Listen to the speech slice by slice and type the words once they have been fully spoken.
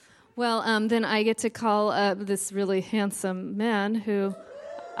Then I get to call up this really handsome man who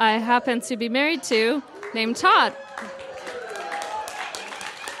I happen to be married to, named Todd.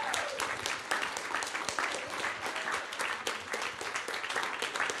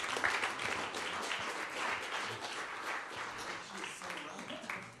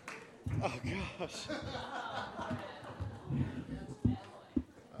 Oh, gosh.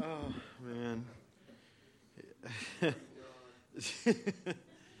 Oh, man.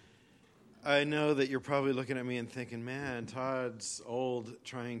 I know that you're probably looking at me and thinking, man, Todd's old,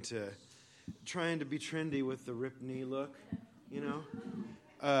 trying to be trendy with the ripped knee look, you know?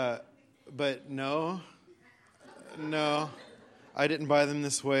 But no, I didn't buy them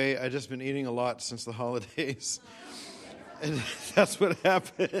this way. I just been eating a lot since the holidays. And that's what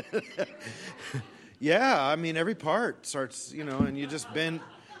happened. Yeah, I mean, every part starts, you know, and you just bend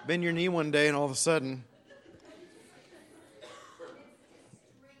your knee one day and all of a sudden,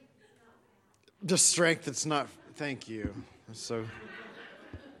 the strength that's not, thank you. So,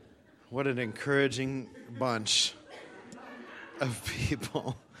 what an encouraging bunch of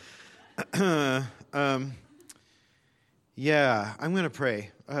people. Yeah, I'm going to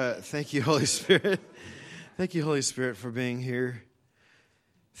pray. Thank you, Holy Spirit. Thank you, Holy Spirit, for being here.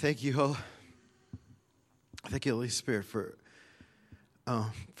 Thank you, Holy Spirit, for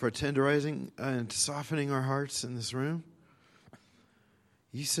tenderizing and softening our hearts in this room.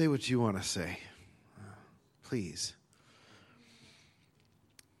 You say what you want to say. Please.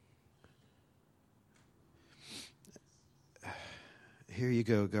 Here you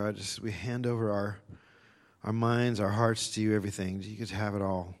go, God. Just we hand over our minds, our hearts to you, everything. You could have it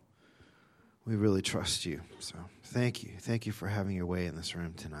all. We really trust you. So thank you. Thank you for having your way in this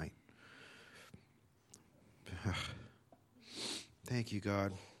room tonight. Thank you,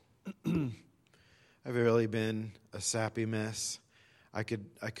 God. I've really been a sappy mess. I could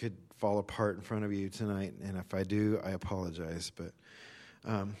fall apart in front of you tonight, and if I do, I apologize. But,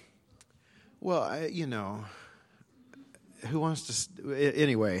 you know, who wants to?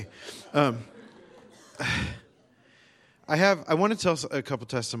 Anyway, I want to tell a couple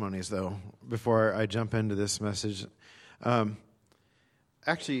testimonies though before I jump into this message.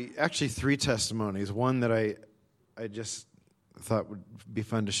 Actually, 3 testimonies. One that I just thought would be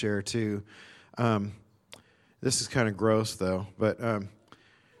fun to share too. This is kind of gross though, but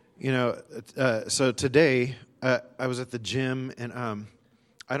so today I was at the gym and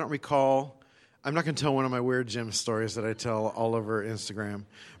I don't recall. I'm not going to tell one of my weird gym stories that I tell all over Instagram,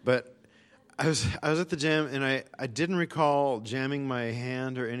 but I was at the gym and I didn't recall jamming my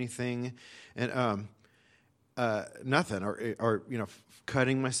hand or anything, and nothing or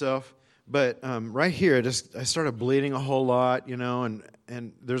cutting myself. But right here, I started bleeding a whole lot, and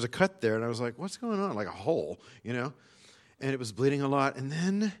there's a cut there, and I was like, "What's going on?" Like a hole, and it was bleeding a lot. And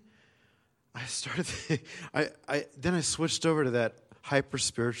then I started. Then I switched over to that hyper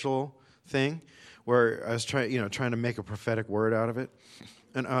spiritual thing, where I was trying to make a prophetic word out of it,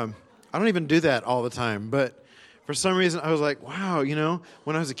 and I don't even do that all the time, but for some reason I was like, wow,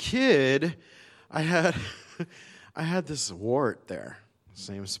 when I was a kid, I had this wart there,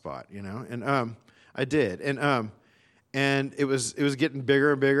 same spot, and I did, and it was getting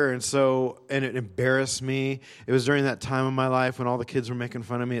bigger and bigger, and it embarrassed me. It was during that time of my life when all the kids were making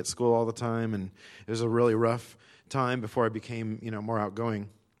fun of me at school all the time, and it was a really rough time before I became, more outgoing,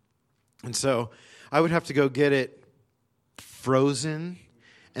 and so I would have to go get it frozen,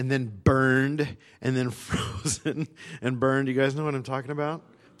 and then burned, and then frozen and burned. You guys know what I'm talking about?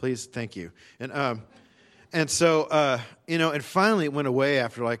 Please, thank you. And so and finally it went away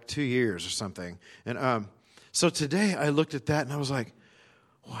after like 2 years or something. And so today I looked at that and I was like,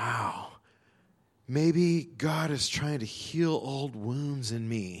 wow, maybe God is trying to heal old wounds in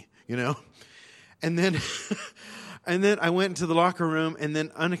me, And then and then I went into the locker room, and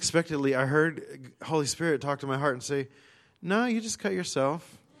then unexpectedly I heard Holy Spirit talk to my heart and say, no, you just cut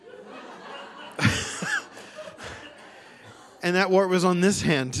yourself. And that wart was on this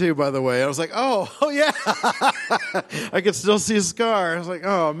hand too, by the way. I was like, oh yeah. I could still see a scar. I was like,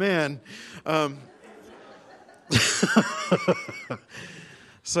 oh man.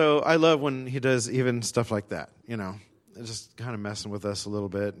 So I love when he does even stuff like that, just kind of messing with us a little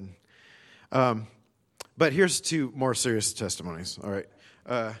bit. But here's 2 more serious testimonies, all right,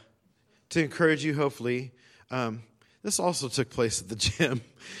 to encourage you, hopefully. This also took place at the gym,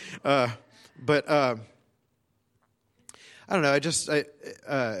 but I don't know.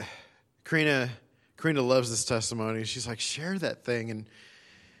 Karina loves this testimony. She's like, share that thing,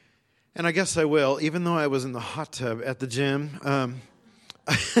 and I guess I will, even though I was in the hot tub at the gym.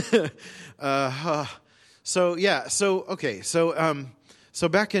 So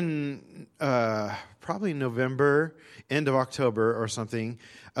back in probably November, end of October or something,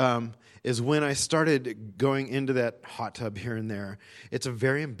 is when I started going into that hot tub here and there. It's a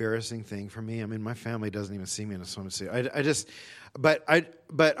very embarrassing thing for me. I mean, my family doesn't even see me in a swimsuit. But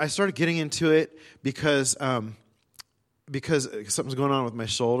I started getting into it because something's going on with my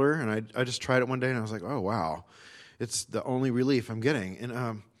shoulder, and I just tried it one day, and I was like, oh wow, it's the only relief I'm getting,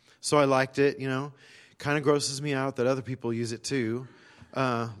 and so I liked it. Kind of grosses me out that other people use it too.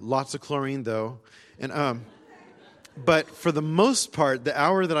 Lots of chlorine though, and but for the most part, the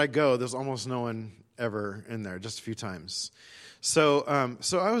hour that I go, there's almost no one ever in there, just a few times. So I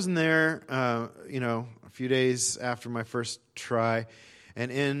was in there, a few days after my first try,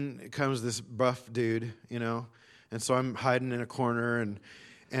 and in comes this buff dude, and so I'm hiding in a corner,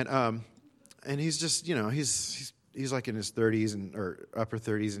 and he's just, he's like in his 30s or upper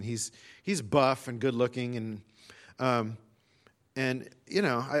 30s, and he's buff and good looking, and I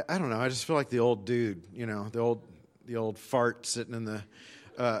don't know, I just feel like the old dude, the old fart sitting in the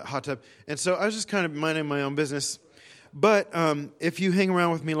hot tub. And so I was just kind of minding my own business. But if you hang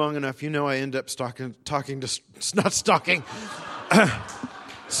around with me long enough, I end up scratch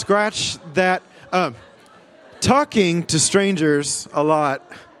that. Talking to strangers a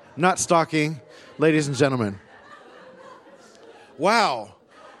lot, not stalking, ladies and gentlemen. Wow.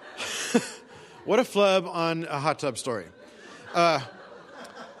 What a flub on a hot tub story.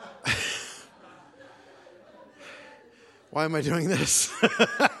 Why am I doing this?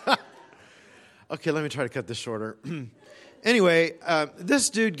 Okay, let me try to cut this shorter. Anyway,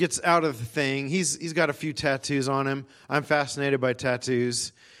 this dude gets out of the thing. He's got a few tattoos on him. I'm fascinated by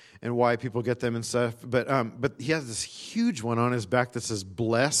tattoos and why people get them and stuff. But he has this huge one on his back that says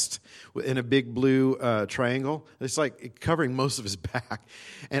 "blessed" in a big blue triangle. It's like covering most of his back.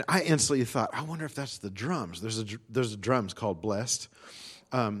 And I instantly thought, I wonder if that's the drums. There's a drums called "Blessed,"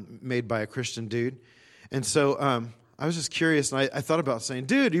 made by a Christian dude. And so I was just curious, and I thought about saying,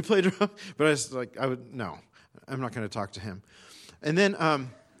 "Dude, you play drums?" But I was like, no, I'm not going to talk to him. And then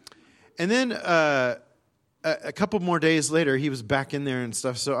a couple more days later, he was back in there and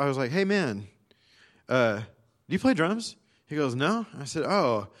stuff. So I was like, "Hey, man, do you play drums?" He goes, "No." I said,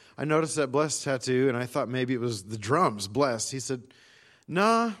 "Oh, I noticed that blessed tattoo, and I thought maybe it was the drums, blessed." He said,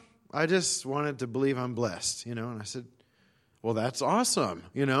 "Nah, I just wanted to believe I'm blessed, And I said, "Well, that's awesome,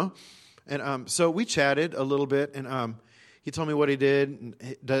 And so we chatted a little bit, and he told me what he did, and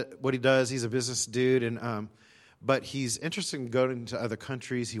what he does. He's a business dude, and but he's interested in going to other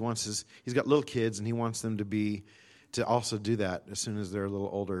countries. He's got little kids, and he wants them to also do that as soon as they're a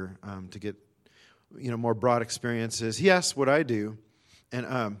little older, to get more broad experiences. He asked what I do,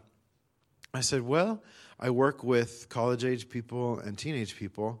 and I said, "Well, I work with college age people and teenage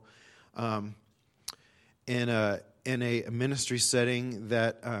people, in a ministry setting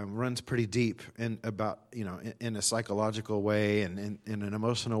that runs pretty deep and about in a psychological way and in an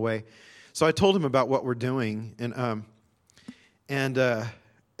emotional way." So I told him about what we're doing, and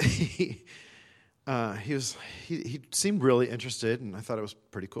he seemed really interested, and I thought it was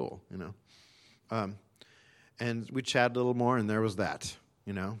pretty cool, And we chatted a little more, and there was that,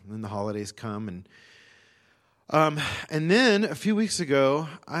 And then the holidays come, and then a few weeks ago,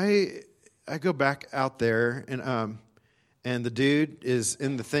 I go back out there, and the dude is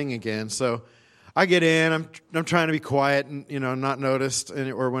in the thing again. So I get in. I'm trying to be quiet and not noticed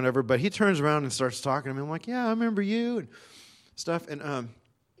or whatever. But he turns around and starts talking to me. I'm like, "Yeah, I remember you," and stuff. And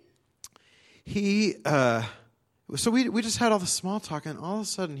so we just had all the small talk, and all of a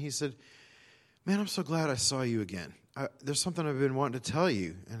sudden he said, "Man, I'm so glad I saw you again. There's something I've been wanting to tell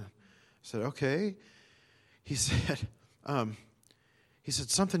you." And I said, "Okay." He said,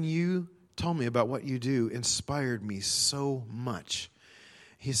 "Something you told me about what you do inspired me so much."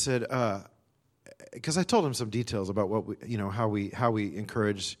 He said, because I told him some details about what we, how we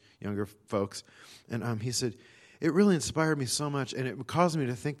encourage younger folks, and he said, "It really inspired me so much, and it caused me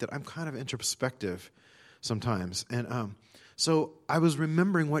to think that I'm kind of introspective sometimes." And so I was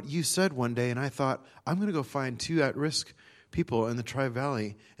remembering what you said one day, and I thought, I'm going to go find 2 at-risk people in the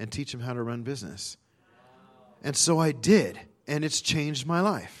Tri-Valley and teach them how to run business. And so I did, and it's changed my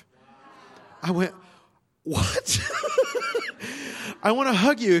life. I went, "What?" I want to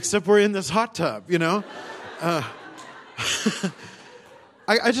hug you, except we're in this hot tub, I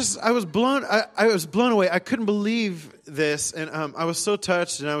was blown away. I couldn't believe this, and I was so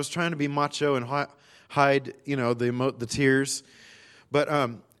touched, and I was trying to be macho and hide, the tears, but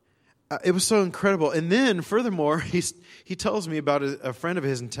it was so incredible. And then, furthermore, he tells me about a friend of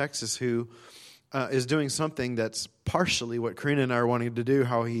his in Texas who is doing something that's partially what Karina and I are wanting to do,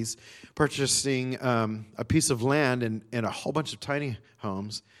 how he's purchasing a piece of land and a whole bunch of tiny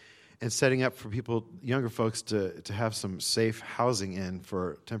homes and setting up for people, younger folks, to have some safe housing in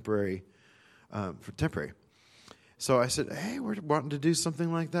for temporary. So I said, hey, we're wanting to do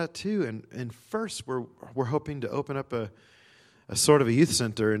something like that too. And first, we're hoping to open up a sort of a youth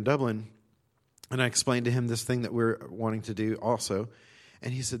center in Dublin. And I explained to him this thing that we're wanting to do also.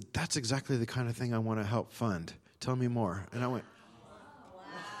 And he said, that's exactly the kind of thing I want to help fund. Tell me more. And I went,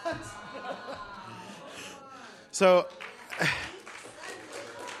 what? So,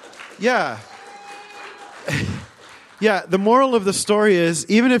 yeah. Yeah, the moral of the story is,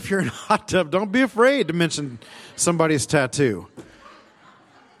 even if you're in a hot tub, don't be afraid to mention somebody's tattoo.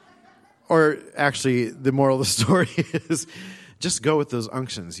 Or actually, the moral of the story is, just go with those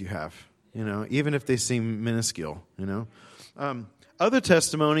unctions you have, even if they seem minuscule, Other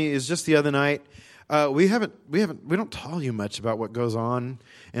testimony is just the other night. We don't tell you much about what goes on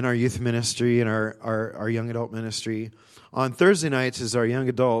in our youth ministry and our young adult ministry. On Thursday nights is our young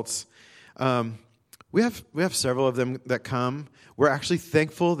adults. We have several of them that come. We're actually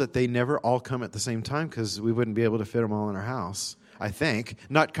thankful that they never all come at the same time because we wouldn't be able to fit them all in our house, I think.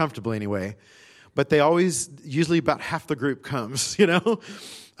 Not comfortably anyway. But they usually about half the group comes,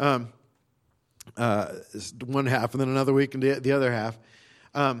 one half and then another week and the other half.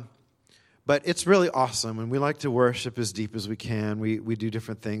 But it's really awesome, and we like to worship as deep as we can. We do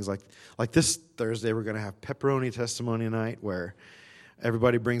different things. Like this Thursday, we're going to have pepperoni testimony night where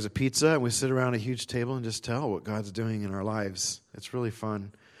everybody brings a pizza, and we sit around a huge table and just tell what God's doing in our lives. It's really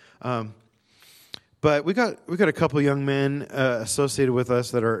fun. But we got a couple young men associated with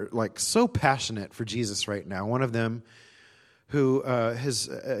us that are like so passionate for Jesus right now. One of them, who has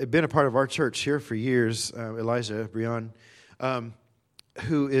been a part of our church here for years, Elijah Brion,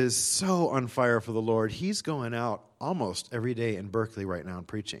 who is so on fire for the Lord. He's going out almost every day in Berkeley right now and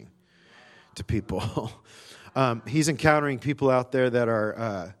preaching to people. He's encountering people out there that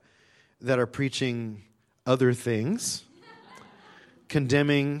are preaching other things,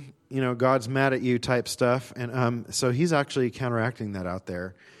 condemning, God's mad at you type stuff, and so he's actually counteracting that out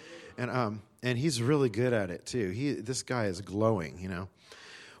there, and he's really good at it too. This guy is glowing,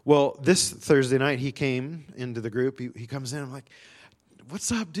 Well, this Thursday night he came into the group. He comes in. I'm like,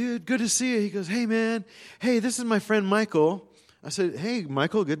 "What's up, dude? Good to see you." He goes, "Hey, man. Hey, this is my friend Michael." I said, "Hey,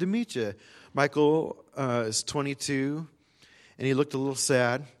 Michael, good to meet you." Michael is 22, and he looked a little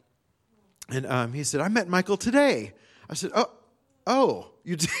sad. And he said, "I met Michael today." I said, "Oh,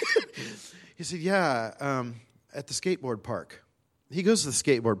 you did?" He said, "Yeah, at the skateboard park." He goes to the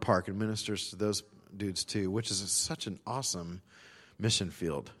skateboard park and ministers to those dudes too, which is such an awesome mission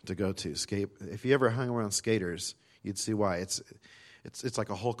field to go to. If you ever hung around skaters, you'd see why. It's like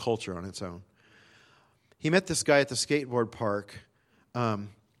a whole culture on its own. He met this guy at the skateboard park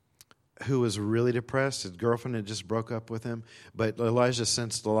who was really depressed. His girlfriend had just broke up with him, but Elijah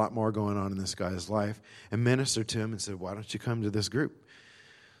sensed a lot more going on in this guy's life and ministered to him and said, "Why don't you come to this group?"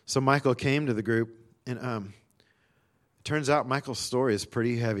 So Michael came to the group, and it turns out Michael's story is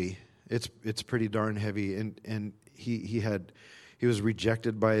pretty heavy. It's pretty darn heavy, and he was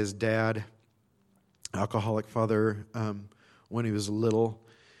rejected by his dad, alcoholic father, when he was little.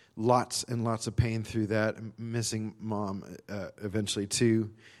 Lots and lots of pain through that, missing mom eventually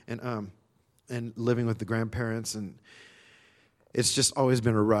too, and living with the grandparents, and it's just always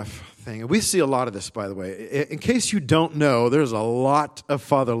been a rough thing. And we see a lot of this, by the way. In case you don't know, there's a lot of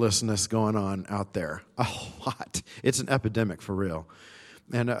fatherlessness going on out there. A lot. It's an epidemic for real.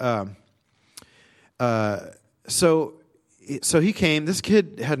 And so he came. This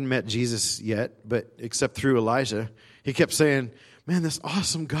kid hadn't met Jesus yet, but except through Elijah. He kept saying, "Man, this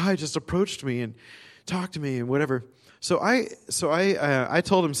awesome guy just approached me and talked to me and whatever." So I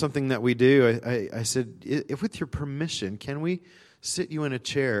told him something that we do. I said, "If with your permission, can we sit you in a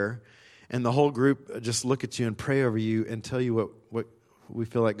chair and the whole group just look at you and pray over you and tell you what we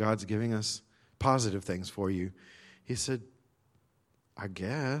feel like God's giving us, positive things for you?" He said, "I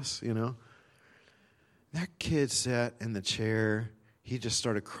guess, That kid sat in the chair. He just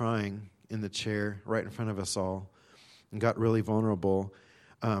started crying in the chair right in front of us all and got really vulnerable.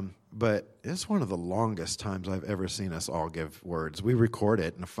 But it's one of the longest times I've ever seen us all give words. We record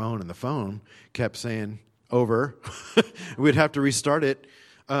it in the phone, and the phone kept saying, "Over." We'd have to restart it.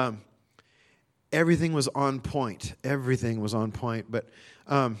 Everything was on point. Everything was on point. But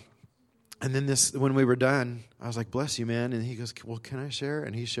and then when we were done, I was like, "Bless you, man." And he goes, "Well, can I share?"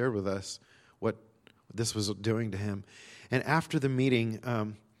 And he shared with us what this was doing to him. And after the meeting,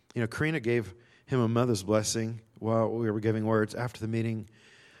 Karina gave him a mother's blessing while we were giving words. After the meeting,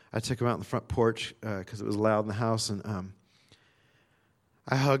 I took him out on the front porch because it was loud in the house, and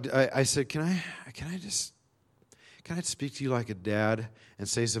I hugged. I said, "Can I just speak to you like a dad and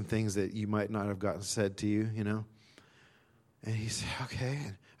say some things that you might not have gotten said to you, you know?" And he said, "Okay."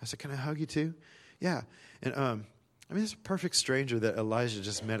 And I said, "Can I hug you too?" "Yeah." And I mean, it's a perfect stranger that Elijah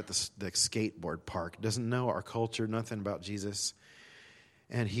just met at the skateboard park. Doesn't know our culture, nothing about Jesus.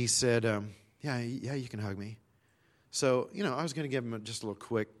 And he said, yeah, you can hug me. So, you know, I was going to give him just a little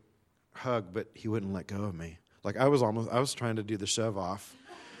quick hug, but he wouldn't let go of me. Like I was trying to do the shove off.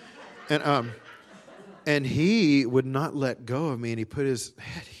 And he would not let go of me, and he put his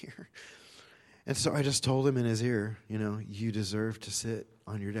head here. And so I just told him in his ear, you know, you deserve to sit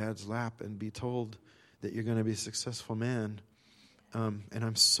on your dad's lap and be told that you're going to be a successful man. And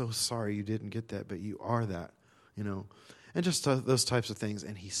I'm so sorry you didn't get that, but you are that, you know. And just those types of things.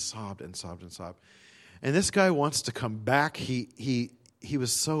 And he sobbed and sobbed and sobbed. And this guy wants to come back. He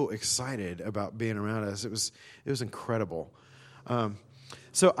was so excited about being around us. It was incredible.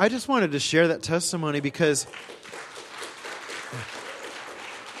 So I just wanted to share that testimony because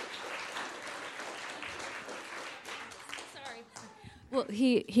well,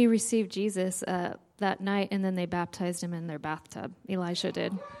 he received Jesus that night, and then they baptized him in their bathtub. Elisha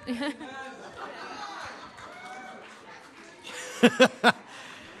did.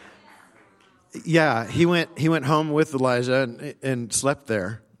 Yeah, he went home with Elijah and slept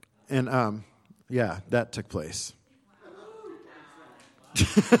there, and yeah, that took place.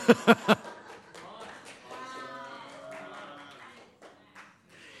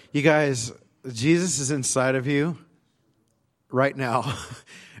 You guys, Jesus is inside of you right now,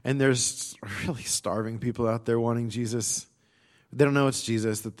 and there's really starving people out there wanting Jesus. They don't know it's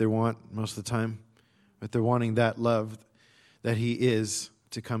Jesus that they want most of the time, but they're wanting that love that he is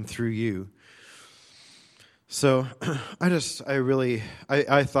to come through you. So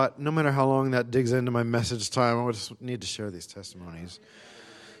I thought no matter how long that digs into my message time, I just need to share these testimonies.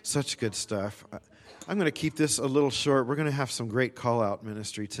 Such good stuff. I'm going to keep this a little short. We're going to have some great call-out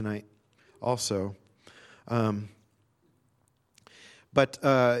ministry tonight also. But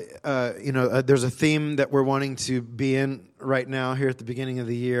there's a theme that we're wanting to be in right now here at the beginning of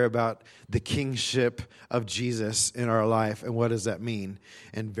the year about the kingship of Jesus in our life and what does that mean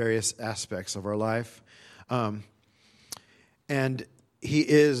in various aspects of our life. And he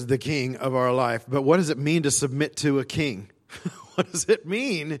is the king of our life. But what does it mean to submit to a king? What does it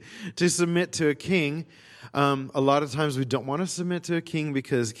mean to submit to a king? A lot of times we don't want to submit to a king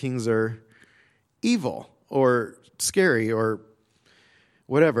because kings are evil or scary or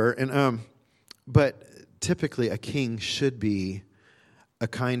whatever. And but typically a king should be a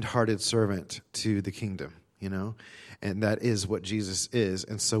kind-hearted servant to the kingdom, you know? And that is what Jesus is.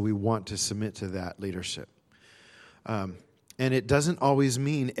 And so we want to submit to that leadership. And it doesn't always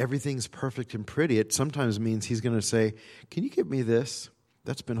mean everything's perfect and pretty. It sometimes means he's going to say, "Can you give me this?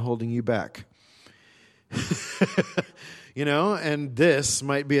 That's been holding you back." You know, and this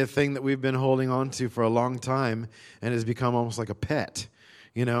might be a thing that we've been holding on to for a long time and has become almost like a pet,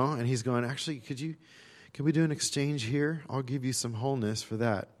 you know? And he's going, "Actually, can we do an exchange here? I'll give you some wholeness for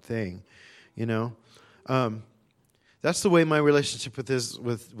that thing," you know? That's the way my relationship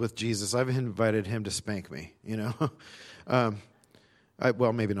with Jesus. I've invited him to spank me, you know. Well,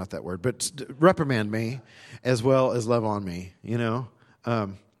 maybe not that word, but reprimand me as well as love on me, you know.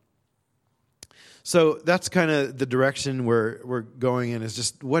 So that's kind of the direction we're going in, is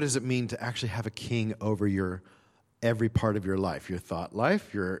just what does it mean to actually have a king over your every part of your life, your thought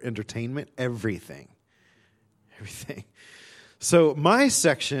life, your entertainment, everything. So my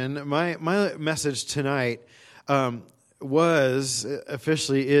section, my message tonight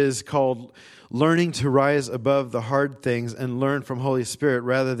is called Learning to Rise Above the Hard Things and Learn from Holy Spirit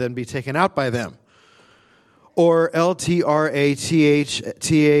Rather Than Be Taken Out by Them. Or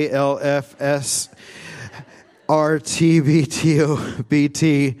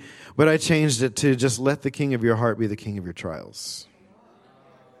LTRATHSRTBTOBT, but I changed it to just let the king of your heart be the king of your trials.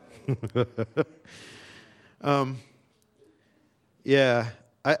 Yeah,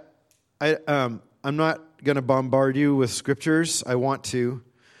 I'm not going to bombard you with scriptures. I want to,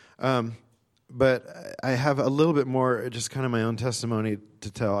 but I have a little bit more, just kind of my own testimony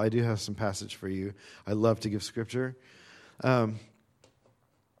to tell. I do have some passage for you. I love to give scripture, but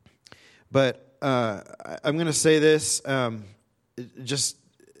I'm going to say this just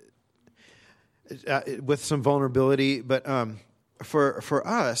with some vulnerability. But for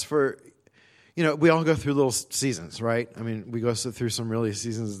us, you know, we all go through little seasons, right? I mean, we go through some really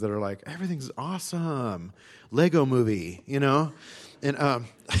seasons that are like, everything's awesome, Lego movie, you know? And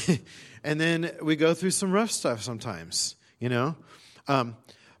and then we go through some rough stuff sometimes, you know?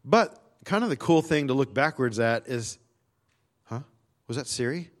 But kind of the cool thing to look backwards at is, was that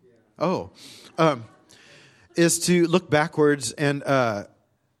Siri? Yeah. Is to look backwards and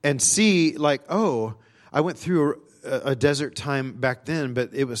see like, I went through a desert time back then,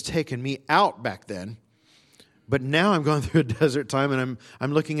 but it was taking me out back then. But now I'm going through a desert time, and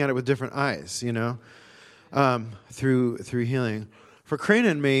I'm looking at it with different eyes, through healing. For Crane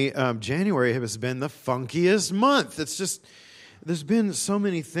and me, January has been the funkiest month. It's just, there's been so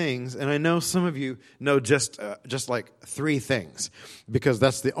many things, and I know some of you know just like 3 things, because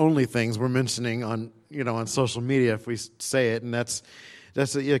that's the only things we're mentioning on social media if we say it, and that's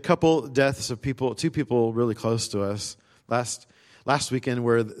a couple deaths of people, 2 people really close to us. Last weekend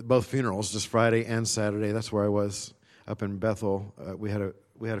were both funerals, just Friday and Saturday. That's where I was up in Bethel. We had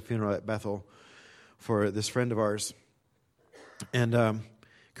a funeral at Bethel for this friend of ours, and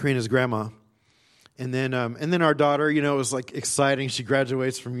Karina's grandma. And then our daughter, it was like exciting. She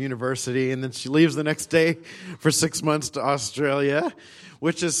graduates from university, and then she leaves the next day for 6 months to Australia,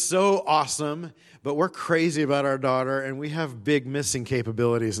 which is so awesome. But we're crazy about our daughter, and we have big missing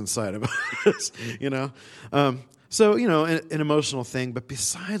capabilities inside of us, So, an emotional thing. But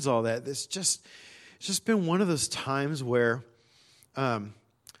besides all that, it's just been one of those times where, you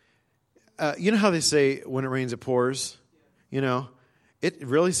know how they say when it rains, it pours? It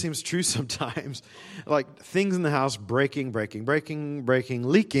really seems true sometimes. Like things in the house breaking,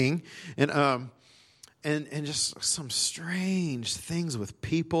 leaking, and just some strange things with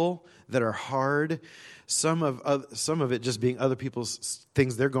people that are hard. Some of it just being other people's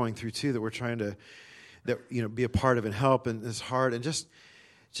things they're going through too, that we're trying to be a part of and help, and it's hard, and just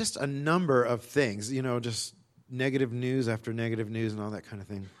a number of things, just negative news after negative news and all that kind of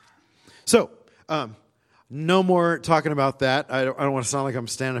thing. So, no more talking about that. I don't want to sound like I'm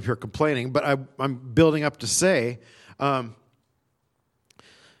standing up here complaining, but I'm building up to say,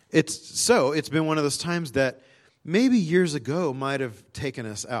 it's been one of those times that maybe years ago might have taken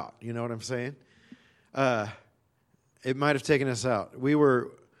us out. You know what I'm saying? It might have taken us out. We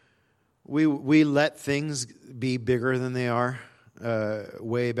let things be bigger than they are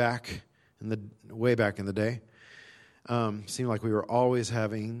way back in the day. Seemed like we were always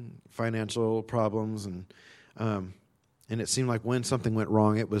having financial problems, and it seemed like when something went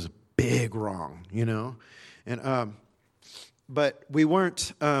wrong, it was big wrong, And but we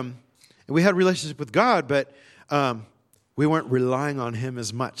weren't. We had a relationship with God, but we weren't relying on Him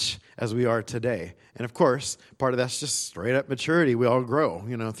as much as we are today. And of course, part of that's just straight up maturity. We all grow,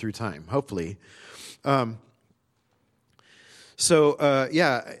 through time, hopefully. Back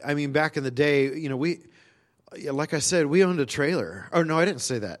in the day, like I said, we owned a trailer. Oh, no, I didn't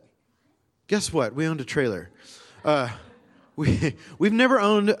say that. Guess what? We owned a trailer. We've never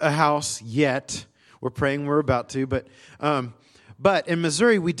owned a house yet. We're praying we're about to. But in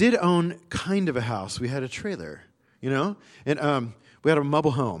Missouri, we did own kind of a house. We had a trailer, and we had a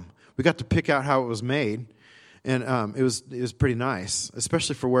mobile home. We got to pick out how it was made, and it was pretty nice,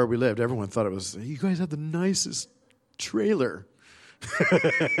 especially for where we lived. Everyone thought it was, you guys have the nicest trailer,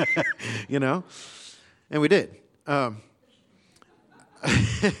 And we did. But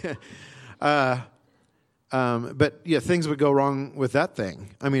yeah, things would go wrong with that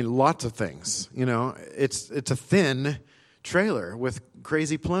thing. I mean, lots of things. It's a thin trailer with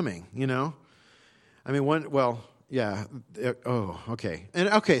crazy plumbing. I mean, yeah. Okay. And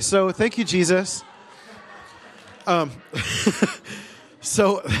okay. So thank you, Jesus.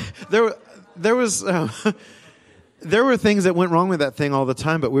 So there were things that went wrong with that thing all the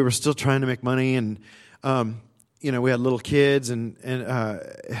time, but we were still trying to make money, and we had little kids, and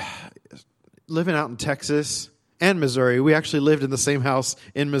living out in Texas and Missouri. We actually lived in the same house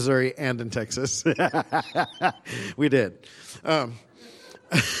in Missouri and in Texas. We did.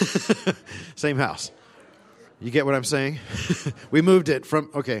 Same house. You get what I'm saying? We moved it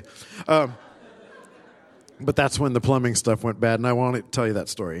from, okay. But that's when the plumbing stuff went bad, and I want to tell you that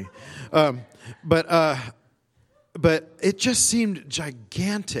story. But it just seemed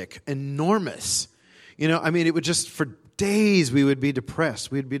gigantic, enormous. It would just, for days, we would be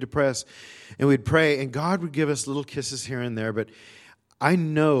depressed. We'd be depressed, and we'd pray, and God would give us little kisses here and there. But I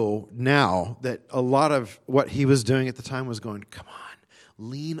know now that a lot of what He was doing at the time was going, come on,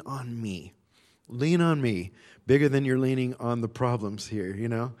 lean on me. Lean on me, bigger than you're leaning on the problems here,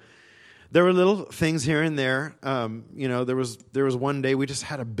 There were little things here and there. There was one day we just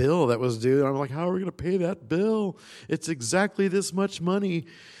had a bill that was due, and I'm like, how are we going to pay that bill? It's exactly this much money.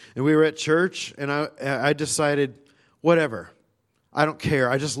 And we were at church, and I decided, whatever. I don't care.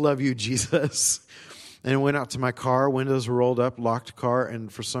 I just love you, Jesus. And I went out to my car. Windows were rolled up, locked car,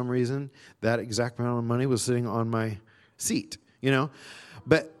 and for some reason, that exact amount of money was sitting on my seat. you know?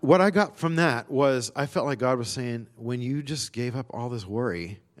 But what I got from that was I felt like God was saying, when you just gave up all this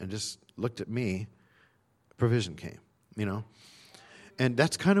worry and just looked at me, provision came, you know? And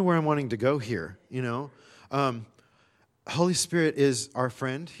that's kind of where I'm wanting to go here, you know? Holy Spirit is our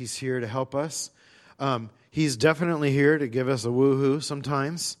friend. He's here to help us. He's definitely here to give us a woohoo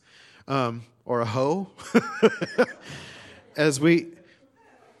sometimes, or a ho, as we...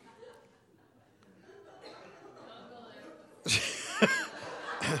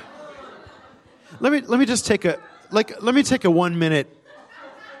 Let me just take a 1 minute.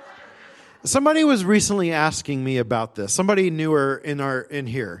 Somebody was recently asking me about this. Somebody newer in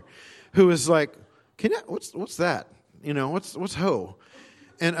here, who was like, what's that? You know, what's ho?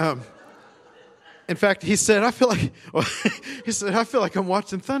 And in fact, he said, I feel like I'm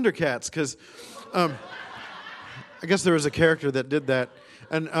watching Thundercats, because I guess there was a character that did that,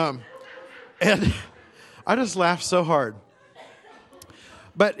 and I just laughed so hard.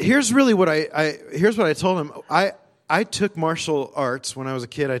 But here's really what here's what I told him. I took martial arts when I was a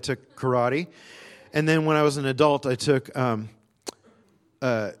kid. I took karate, and then when I was an adult, I took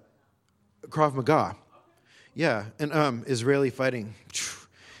Krav Maga. Yeah, and Israeli fighting.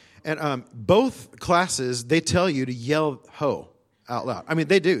 And both classes, they tell you to yell ho out loud. I mean,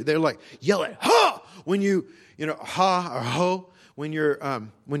 they do. They're like, yell it ha when you know, ha or ho when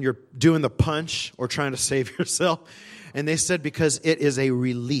you're doing the punch or trying to save yourself. And they said because it is a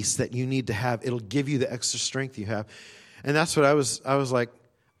release that you need to have. It'll give you the extra strength you have. And that's what I was like,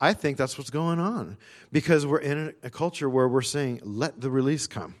 I think that's what's going on. Because we're in a culture where we're saying, let the release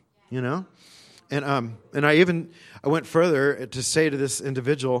come, you know? And I went further to say to this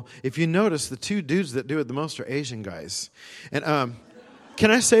individual, if you notice, the two dudes that do it the most are Asian guys. And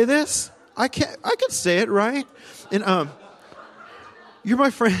can I say this? I can say it, right? And you're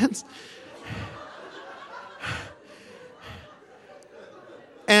my friends.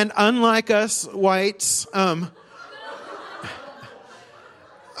 And unlike us whites,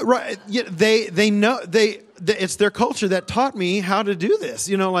 right? They know it's their culture that taught me how to do this.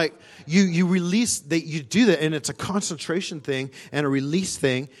 You know, like you release, you do that, and it's a concentration thing and a release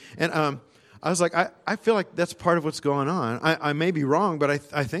thing. And I was like, I feel like that's part of what's going on. I may be wrong, but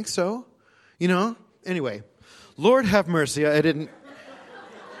I think so. You know. Anyway, Lord have mercy. I didn't.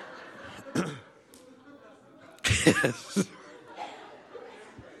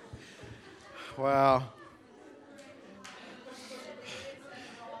 Wow.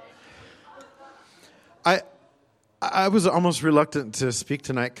 I was almost reluctant to speak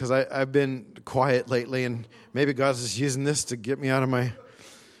tonight because I've been quiet lately, and maybe God's just using this to get me out of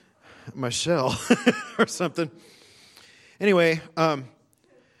my shell or something. Anyway, I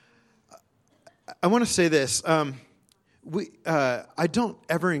want to say this. I don't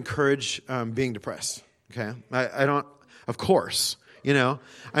ever encourage being depressed. Okay, I don't. Of course. You know,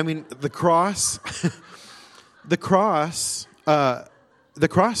 I mean, the cross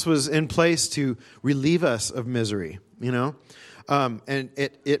was in place to relieve us of misery, you know, and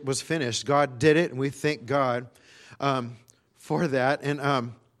it was finished. God did it, and we thank God for that.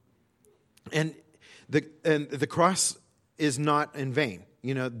 And the cross is not in vain.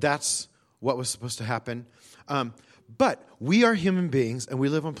 You know, that's what was supposed to happen. But we are human beings, and we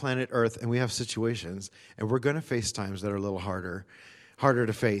live on planet Earth, and we have situations, and we're going to face times that are a little harder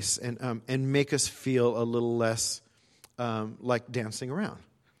to face, and make us feel a little less like dancing around.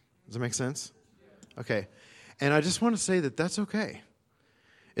 Does that make sense? Okay. And I just want to say that that's okay.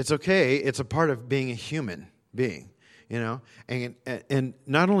 It's okay. It's a part of being a human being, you know. And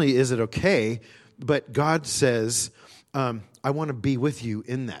not only is it okay, but God says, I want to be with you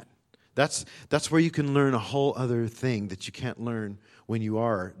in that. That's where you can learn a whole other thing that you can't learn when you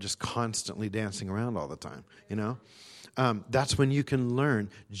are just constantly dancing around all the time, you know. That's when you can learn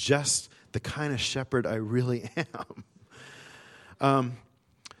just the kind of shepherd I really am.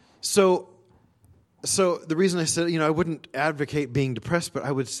 So the reason I said, you know, I wouldn't advocate being depressed, but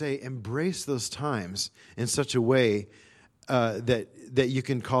I would say embrace those times in such a way that you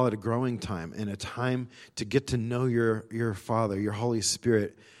can call it a growing time and a time to get to know your Father, your Holy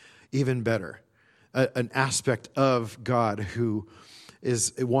Spirit, even better. An aspect of God who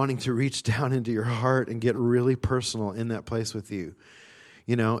is wanting to reach down into your heart and get really personal in that place with you.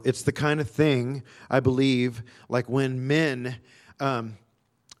 You know, it's the kind of thing, I believe, like when men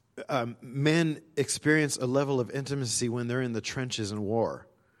experience a level of intimacy when they're in the trenches in war,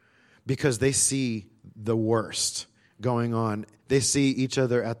 because they see the worst going on. They see each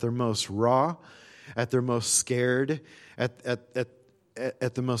other at their most raw, at their most scared, at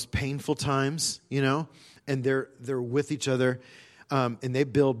the most painful times, you know, and they're with each other. And they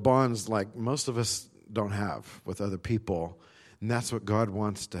build bonds like most of us don't have with other people And that's what God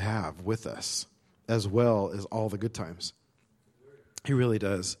wants to have with us, as well as all the good times. He really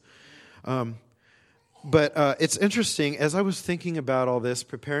does. But it's interesting, as I was thinking about all this,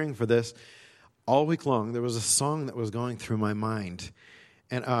 preparing for this, all week long, there was a song that was going through my mind.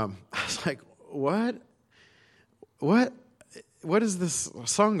 And I was like, what is this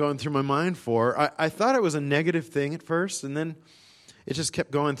song going through my mind for? I thought it was a negative thing at first, and then it just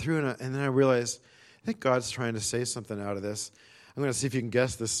kept going through, and then I realized, I think God's trying to say something out of this. I'm going to see if you can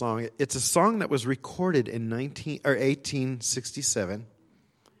guess this song. It's a song that was recorded in 1867.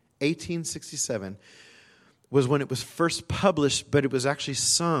 1867 was when it was first published, but it was actually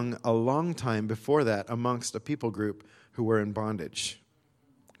sung a long time before that amongst a people group who were in bondage.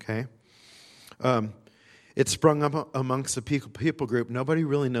 Okay? It sprung up amongst a people group. Nobody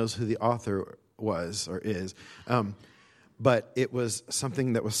really knows who the author was or is. But it was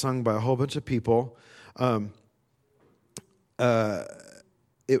something that was sung by a whole bunch of people.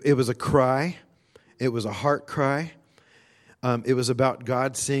 It was a cry. It was a heart cry. It was about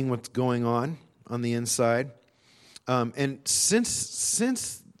God seeing what's going on the inside. And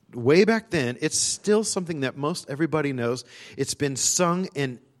since way back then, it's still something that most everybody knows. It's been sung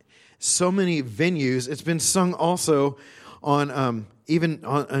in so many venues. It's been sung also on even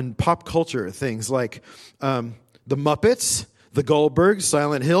on pop culture things like the Muppets, the Goldbergs,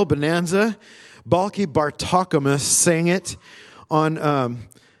 Silent Hill, Bonanza. Balky Bartokomous sang it on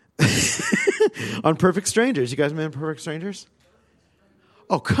on Perfect Strangers. You guys remember Perfect Strangers?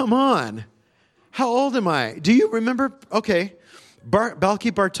 Oh, come on. How old am I? Do you remember? Okay.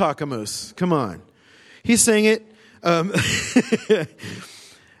 Balky Bartokomous. Come on. He sang it.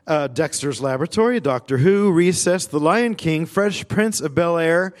 Dexter's Laboratory, Doctor Who, Recess, The Lion King, Fresh Prince of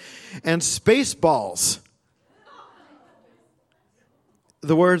Bel-Air, and Spaceballs.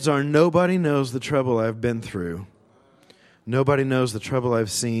 The words are, nobody knows the trouble I've been through. Nobody knows the trouble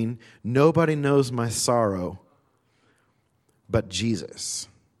I've seen. Nobody knows my sorrow but Jesus.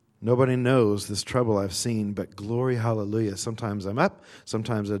 Nobody knows this trouble I've seen but glory, hallelujah. Sometimes I'm up,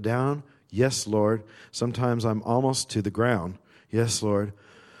 sometimes I'm down. Yes, Lord. Sometimes I'm almost to the ground. Yes, Lord.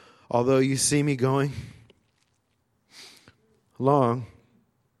 Although you see me going long,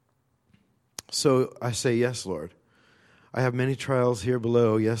 so I say, yes, Lord. I have many trials here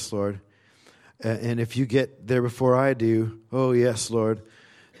below, yes, Lord. And if you get there before I do, oh, yes, Lord.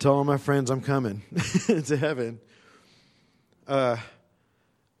 Tell all my friends I'm coming to heaven.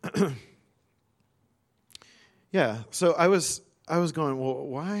 Yeah, so I was going, well,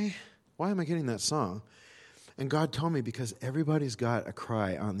 why am I getting that song? And God told me because everybody's got a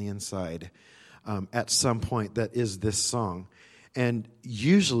cry on the inside at some point that is this song. And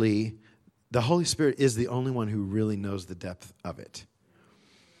usually the Holy Spirit is the only one who really knows the depth of it.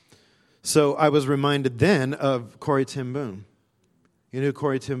 So I was reminded then of Corrie ten Boom. You know who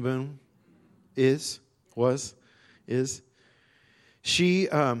Corrie ten Boom is? She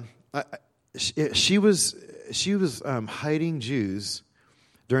was hiding Jews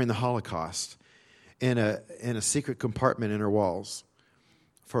during the Holocaust in a secret compartment in her walls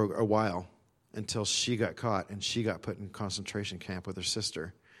for a while until she got caught and she got put in concentration camp with her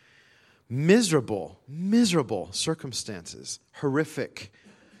sister. Miserable circumstances, horrific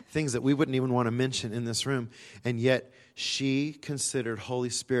things that we wouldn't even want to mention in this room. And yet she considered Holy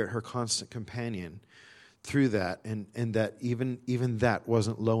Spirit her constant companion through that. And that even that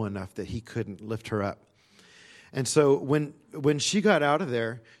wasn't low enough that he couldn't lift her up. And so when she got out of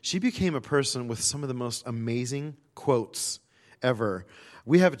there, she became a person with some of the most amazing quotes ever.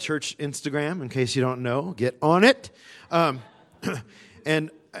 We have a church Instagram, in case you don't know. Get on it.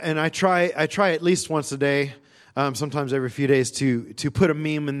 And I try at least once a day, sometimes every few days, to put a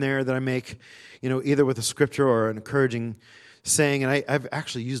meme in there that I make, either with a scripture or an encouraging saying. And I've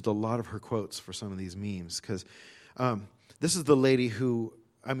actually used a lot of her quotes for some of these memes because this is the lady who,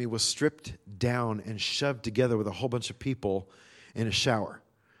 was stripped down and shoved together with a whole bunch of people in a shower,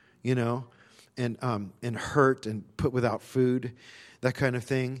 and hurt and put without food, that kind of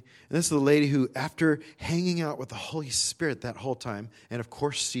thing. And this is the lady who, after hanging out with the Holy Spirit that whole time, and of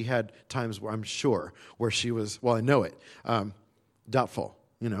course she had times where I'm sure where she was, well, I know it, doubtful,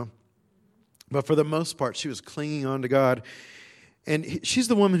 But for the most part, she was clinging on to God. And she's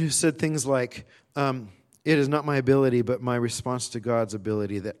the woman who said things like, it is not my ability, but my response to God's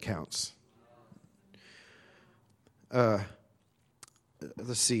ability that counts. Let's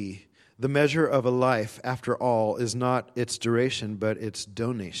see. The measure of a life, after all, is not its duration, but its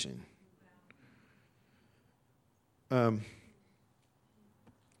donation.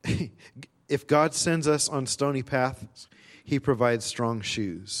 If God sends us on stony paths, He provides strong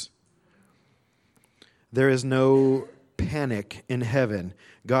shoes. There is no panic in heaven.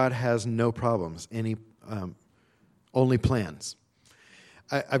 God has no problems, only plans.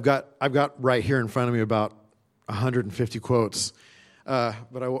 I've got right here in front of me about 150 quotes,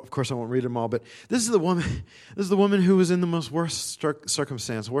 but of course I won't read them all. But this is the woman who was in the most worst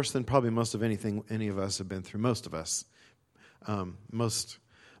circumstance, worse than probably most of anything any of us have been through. Most of us, most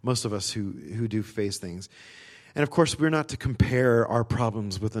of us who do face things. And of course, we're not to compare our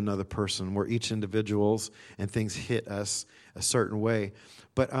problems with another person. We're each individuals, and things hit us a certain way.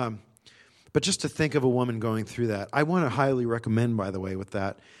 But just to think of a woman going through that, I want to highly recommend, by the way, with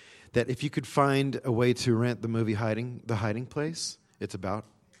that if you could find a way to rent the movie The Hiding Place, it's about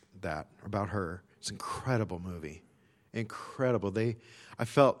that, about her. It's an incredible movie, incredible. I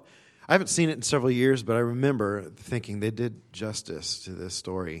haven't seen it in several years, but I remember thinking they did justice to this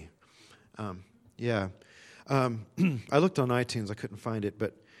story. I looked on iTunes. I couldn't find it,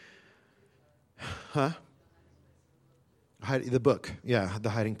 but... The book. Yeah, The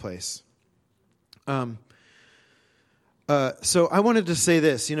Hiding Place. So I wanted to say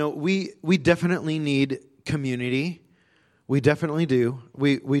this. We definitely need community. We definitely do.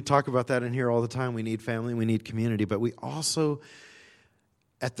 We talk about that in here all the time. We need family. We need community. But we also,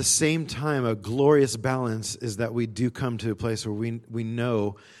 at the same time, a glorious balance is that we do come to a place where we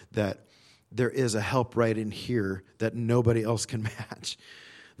know that there is a help right in here that nobody else can match.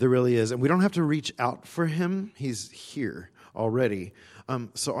 There really is. And we don't have to reach out for him. He's here already.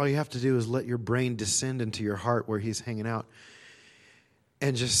 So all you have to do is let your brain descend into your heart where he's hanging out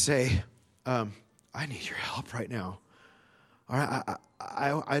and just say, I need your help right now. All right,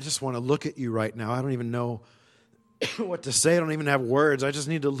 I just want to look at you right now. I don't even know what to say. I don't even have words. I just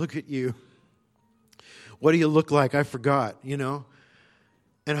need to look at you. What do you look like? I forgot,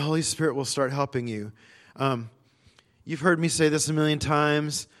 And Holy Spirit will start helping you. You've heard me say this a million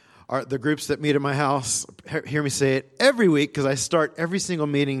times. The groups that meet at my house hear me say it every week because I start every single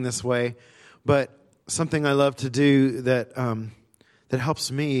meeting this way. But something I love to do that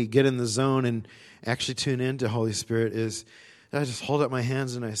helps me get in the zone and actually tune into Holy Spirit is I just hold up my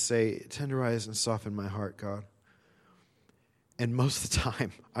hands and I say, tenderize and soften my heart, God. And most of the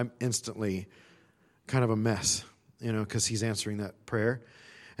time, I'm instantly kind of a mess, because he's answering that prayer.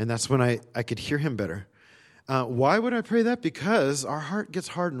 And that's when I could hear him better. Why would I pray that? Because our heart gets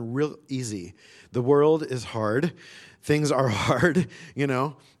hardened real easy. The world is hard. Things are hard,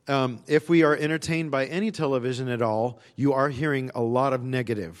 If we are entertained by any television at all, you are hearing a lot of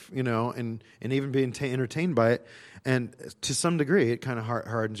negative, and even being entertained by it. And to some degree, it kind of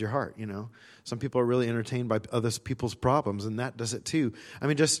hardens your heart, Some people are really entertained by other people's problems, and that does it too. I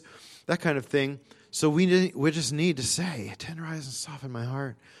mean, just that kind of thing. So we just need to say, tenderize and soften my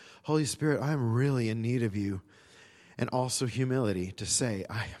heart. Holy Spirit, I am really in need of you. And also humility to say,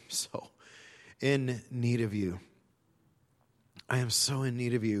 I am so in need of you. I am so in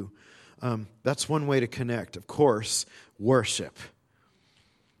need of you. That's one way to connect. Of course, worship.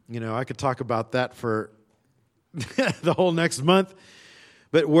 I could talk about that for the whole next month.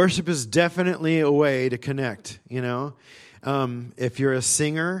 But worship is definitely a way to connect, If you're a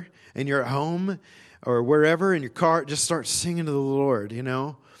singer and you're at home or wherever in your car, just start singing to the Lord,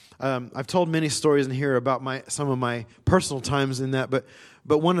 I've told many stories in here about some of my personal times in that, but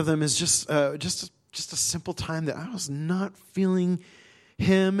one of them is just a simple time that I was not feeling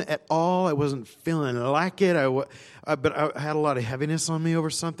him at all. I wasn't feeling like it. But I had a lot of heaviness on me over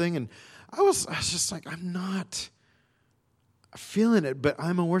something, and I was just like, I'm not feeling it, but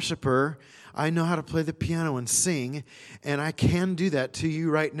I'm a worshiper. I know how to play the piano and sing, and I can do that to you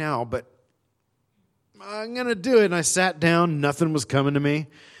right now, but I'm going to do it. And I sat down. Nothing was coming to me.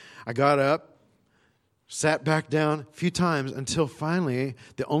 I got up, sat back down a few times until finally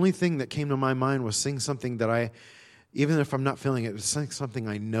the only thing that came to my mind was sing something that even if I'm not feeling it, sing something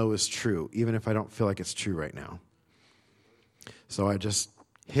I know is true, even if I don't feel like it's true right now. So I just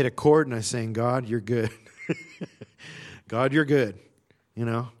hit a chord and I sang, God, you're good. God, you're good.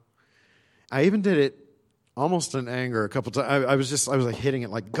 I even did it almost in anger a couple times. I was like hitting it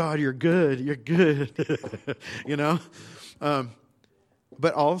like, God, you're good. You're good.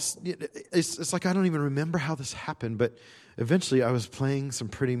 But it's like I don't even remember how this happened. But eventually, I was playing some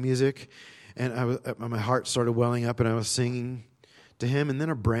pretty music, and my heart started welling up, and I was singing to him. And then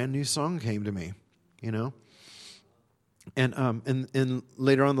a brand new song came to me, And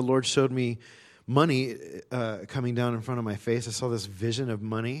later on, the Lord showed me money coming down in front of my face. I saw this vision of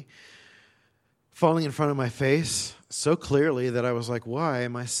money falling in front of my face so clearly that I was like, why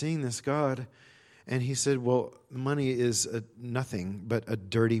am I seeing this, God? And he said, well, money is nothing but a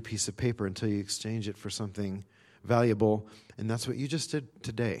dirty piece of paper until you exchange it for something valuable. And that's what you just did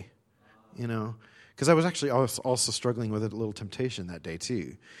today. Because I was actually also struggling with a little temptation that day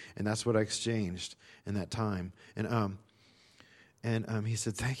too, and that's what I exchanged in that time. And he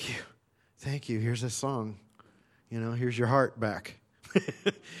said, "Thank you. Here's this song. Here's your heart back."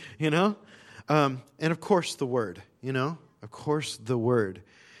 And of course the Word. Of course the Word.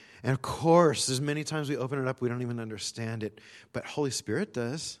 And of course, there's many times we open it up, we don't even understand it, but Holy Spirit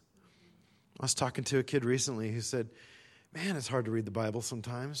does. I was talking to a kid recently who said, "Man, it's hard to read the Bible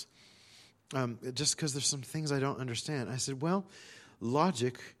sometimes, just because there's some things I don't understand." I said, "Well,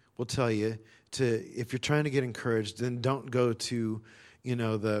 logic will tell you if you're trying to get encouraged, then don't go to,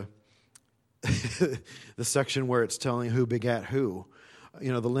 the the section where it's telling who begat who,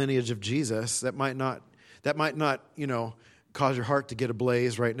 the lineage of Jesus. That might not, cause your heart to get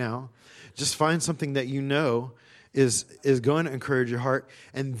ablaze right now. Just find something that is going to encourage your heart,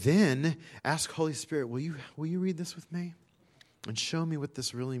 and then ask Holy Spirit, will you read this with me and show me what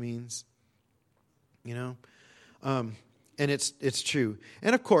this really means?" And it's true.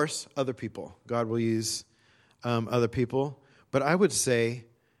 And of course, other people. God will use other people. But I would say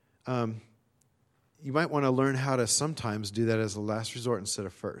you might want to learn how to sometimes do that as a last resort instead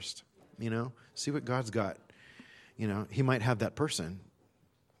of first. See what God's got. He might have that person.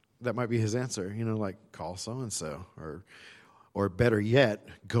 That might be his answer. Like call so-and-so. Or better yet,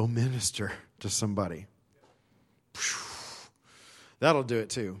 go minister to somebody. That'll do it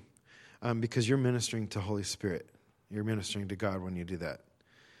too. Because you're ministering to Holy Spirit. You're ministering to God when you do that.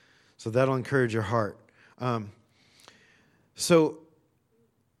 So that'll encourage your heart.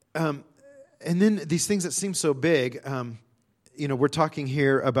 And then these things that seem so big, we're talking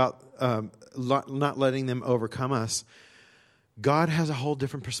here about not letting them overcome us. God has a whole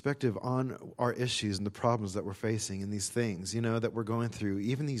different perspective on our issues and the problems that we're facing and these things, that we're going through.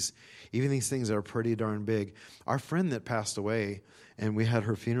 Even these things that are pretty darn big. Our friend that passed away, and we had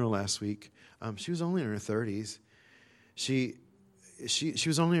her funeral last week, she was only in her 30s. She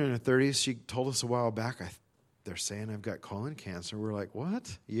was only in her 30s. She told us a while back, they're saying I've got colon cancer. We're like,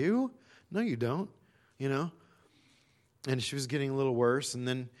 what? You? No, you don't. And she was getting a little worse. And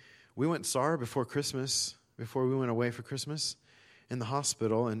then we went and saw her before we went away for Christmas in the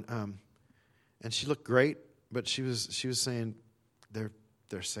hospital. And she looked great, but she was saying,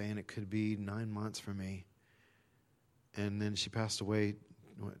 they're saying it could be 9 months for me. And then she passed away,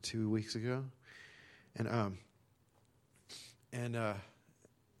 2 weeks ago?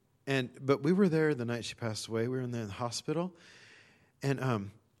 But we were there the night she passed away. We were in the hospital, and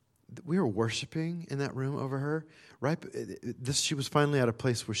we were worshiping in that room over her. She was finally at a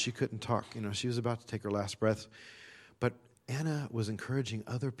place where she couldn't talk. She was about to take her last breath, but Anna was encouraging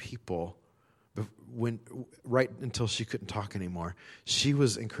other people. Right until she couldn't talk anymore, she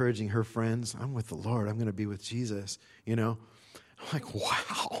was encouraging her friends. I'm with the Lord. I'm going to be with Jesus. I'm like,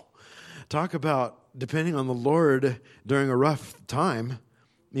 wow. Talk about depending on the Lord during a rough time,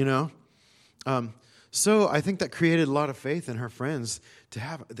 So I think that created a lot of faith in her friends to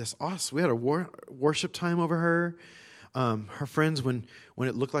have this awesome. We had a worship time over her. Her friends, when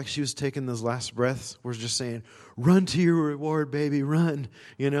it looked like she was taking those last breaths, were just saying, "Run to your reward, baby, run,"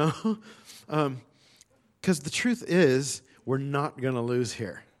 Because the truth is, we're not going to lose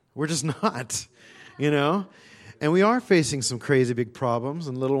here. We're just not, And we are facing some crazy big problems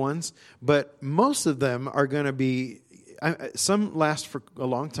and little ones, but most of them are going to be, some last for a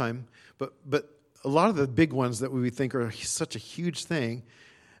long time, but a lot of the big ones that we think are such a huge thing,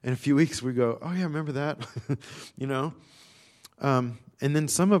 in a few weeks we go, "Oh yeah, remember that?" And then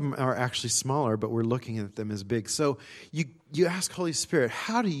some of them are actually smaller, but we're looking at them as big. So you ask Holy Spirit,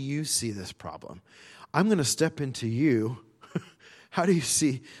 how do you see this problem? I'm going to step into you. How do you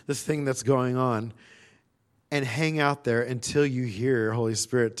see this thing that's going on? And hang out there until you hear Holy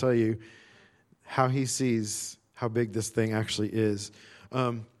Spirit tell you how he sees how big this thing actually is.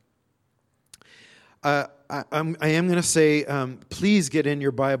 I am going to say, please get in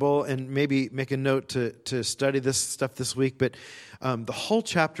your Bible and maybe make a note to study this stuff this week. But the whole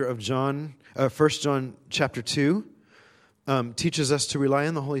chapter of 1 John chapter 2 teaches us to rely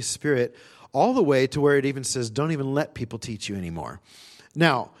on the Holy Spirit all the way to where it even says, don't even let people teach you anymore.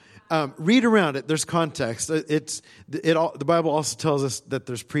 Now, read around it. There's context. The Bible also tells us that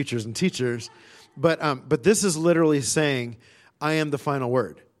there's preachers and teachers. But this is literally saying, I am the final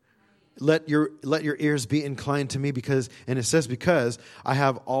word. Let your ears be inclined to me because I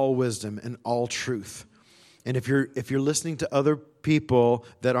have all wisdom and all truth. And if you're listening to other people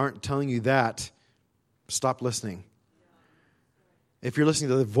that aren't telling you that, stop listening. If you're listening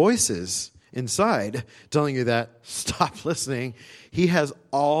to the voices inside telling you that, stop listening. He has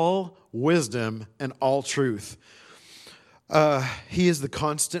all wisdom and all truth. He is the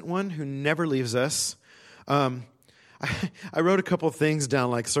constant one who never leaves us. I wrote a couple things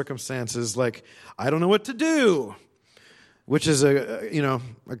down, like circumstances, like, I don't know what to do, which is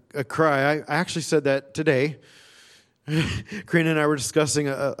a cry. I actually said that today. Karina and I were discussing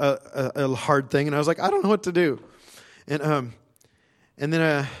a hard thing, and I was like, I don't know what to do. And then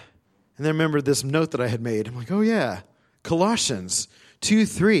I remembered this note that I had made. I'm like, oh yeah, Colossians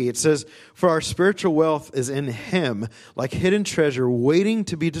 2:3. It says, "For our spiritual wealth is in Him, like hidden treasure waiting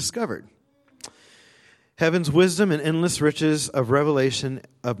to be discovered. Heaven's wisdom and endless riches of revelation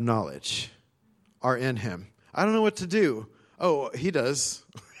of knowledge are in Him." I don't know what to do. Oh, He does.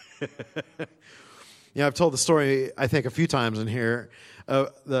 Yeah, I've told the story, I think, a few times in here.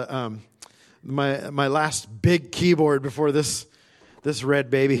 My last big keyboard before this red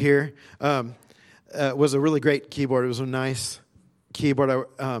baby here was a really great keyboard. It was a nice keyboard,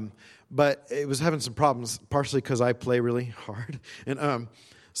 but it was having some problems, partially because I play really hard. And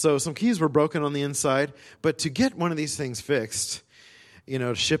so some keys were broken on the inside. But to get one of these things fixed,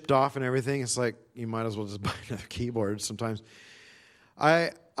 shipped off and everything, it's like you might as well just buy another keyboard sometimes.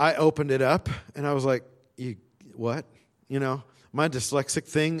 I opened it up, and I was like, what? My dyslexic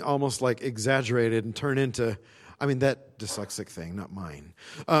thing almost like exaggerated and turned into, that dyslexic thing, not mine.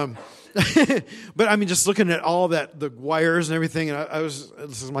 But just looking at all that, the wires and everything,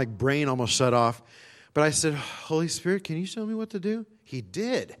 and my brain almost shut off. But I said, Holy Spirit, can you show me what to do? He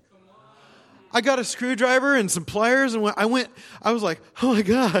did. I got a screwdriver and some pliers, and I was like, oh my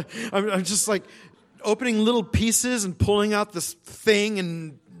God. I'm just like opening little pieces and pulling out this thing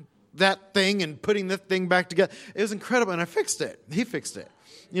and that thing and putting that thing back together. It was incredible, and I fixed it. He fixed it.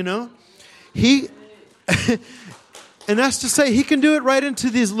 He, and that's to say, He can do it right into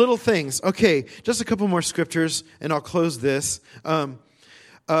these little things. Okay, just a couple more scriptures, and I'll close this. I'm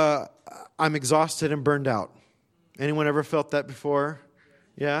exhausted and burned out. Anyone ever felt that before?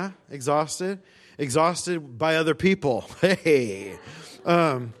 Yeah, exhausted by other people. Hey,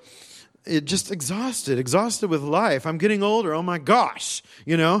 just exhausted with life. I'm getting older. Oh my gosh,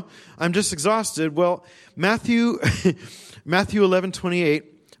 I'm just exhausted. Well, Matthew 11:28.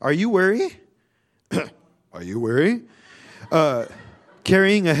 Are you weary? Are you weary?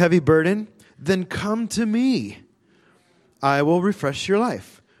 Carrying a heavy burden? Then come to me. I will refresh your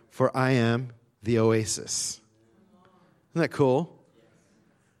life, for I am the oasis. Isn't that cool?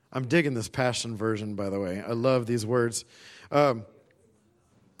 I'm digging this Passion version, by the way. I love these words. I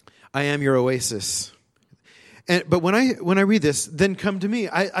am your oasis. But when I read this, then come to me.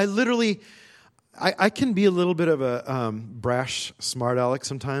 I literally can be a little bit of a brash, smart aleck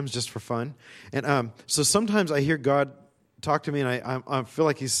sometimes, just for fun. And so sometimes I hear God talk to me, and I feel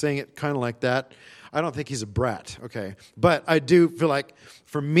like He's saying it kind of like that. I don't think He's a brat, okay? But I do feel like,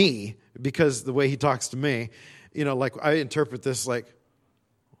 for me, because the way He talks to me, like I interpret this like,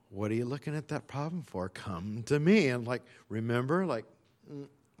 what are you looking at that problem for? Come to me. And like, remember,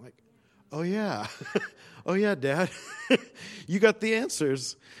 oh yeah. Oh yeah, Dad. You got the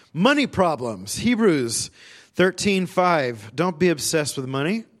answers. Money problems. Hebrews 13:5. Don't be obsessed with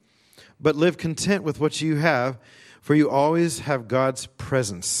money, but live content with what you have, for you always have God's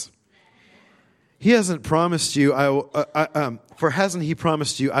presence. He hasn't promised you, hasn't He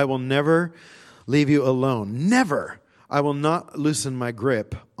promised you, I will never leave you alone. Never. I will not loosen my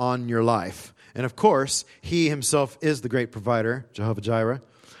grip on your life. And of course, He Himself is the great provider, Jehovah Jireh.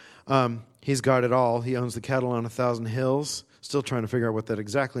 He's got it all. He owns the cattle on 1,000 hills. Still trying to figure out what that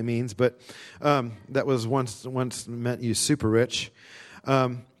exactly means, but that was once meant you super rich.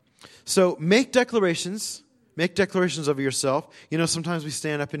 So make declarations. Make declarations of yourself. Sometimes we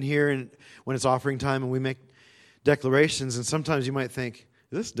stand up in here and when it's offering time and we make declarations, and sometimes you might think,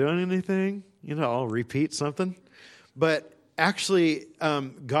 is this doing anything? I'll repeat something. But actually,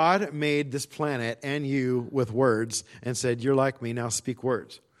 God made this planet and you with words and said, you're like me, now speak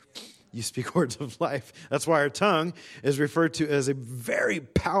words. You speak words of life. That's why our tongue is referred to as a very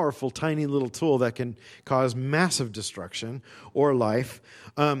powerful, tiny little tool that can cause massive destruction or life.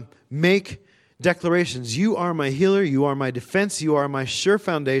 Make declarations. You are my healer. You are my defense. You are my sure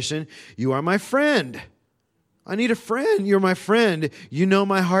foundation. You are my friend. I need a friend. You're my friend. You know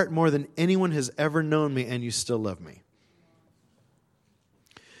my heart more than anyone has ever known me, and you still love me.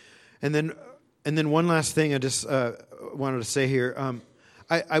 And then one last thing I just wanted to say here.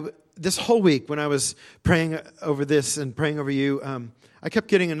 This whole week when I was praying over this and praying over you, I kept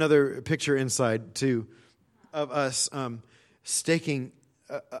getting another picture inside too of us staking.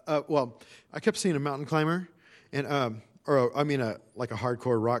 I kept seeing a mountain climber, and like a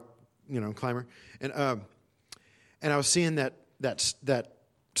hardcore rock, climber, and I was seeing that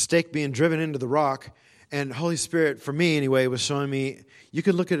stake being driven into the rock, And Holy Spirit, for me anyway, was showing me, you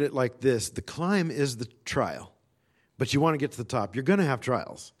could look at it like this. The climb is the trial, but you want to get to the top. You're going to have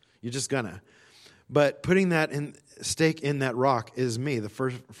trials. You're just going to. But putting that stake in that rock is me, the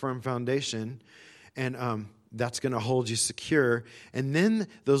firm foundation, and that's going to hold you secure. And then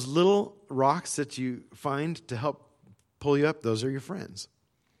those little rocks that you find to help pull you up, those are your friends,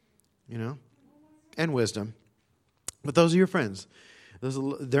 and wisdom. But those are your friends.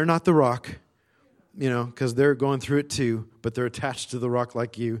 They're not the rock, because they're going through it too, but they're attached to the rock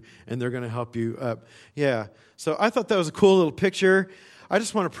like you, and they're going to help you up. Yeah, so I thought that was a cool little picture. I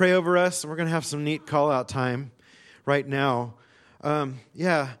just want to pray over us, and we're going to have some neat call-out time right now.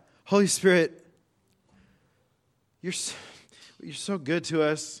 Holy Spirit, you're so good to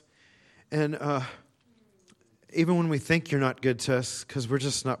us, and even when we think you're not good to us, because we're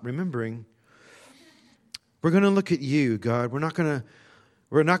just not remembering, we're going to look at you, God. We're not going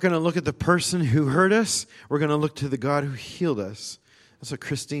to look at the person who hurt us. We're going to look to the God who healed us. That's what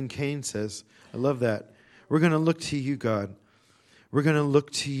Christine Kane says. I love that. We're going to look to you, God. We're going to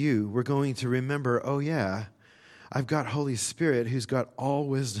look to you. We're going to remember, oh yeah, I've got Holy Spirit who's got all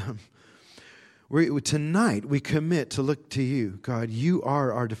wisdom. Tonight, we commit to look to you. God, you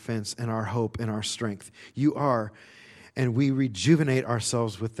are our defense and our hope and our strength. You are. And we rejuvenate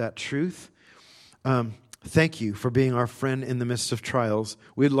ourselves with that truth. Thank you for being our friend in the midst of trials.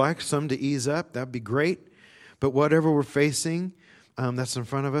 We'd like some to ease up. That'd be great. But whatever we're facing that's in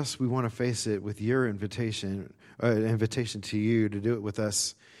front of us, we want to face it with your invitation to you to do it with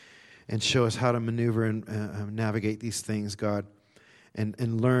us and show us how to maneuver and navigate these things, God.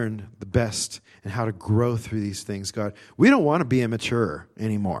 And learn the best and how to grow through these things, God. We don't want to be immature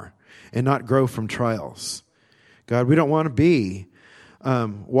anymore and not grow from trials. God, we don't want to be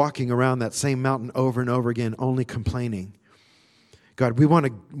walking around that same mountain over and over again, only complaining. God, we want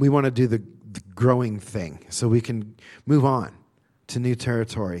to do the growing thing so we can move on to new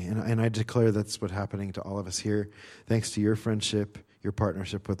territory. And I declare that's what's happening to all of us here. Thanks to your friendship, your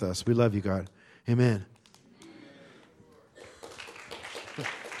partnership with us. We love you, God. Amen.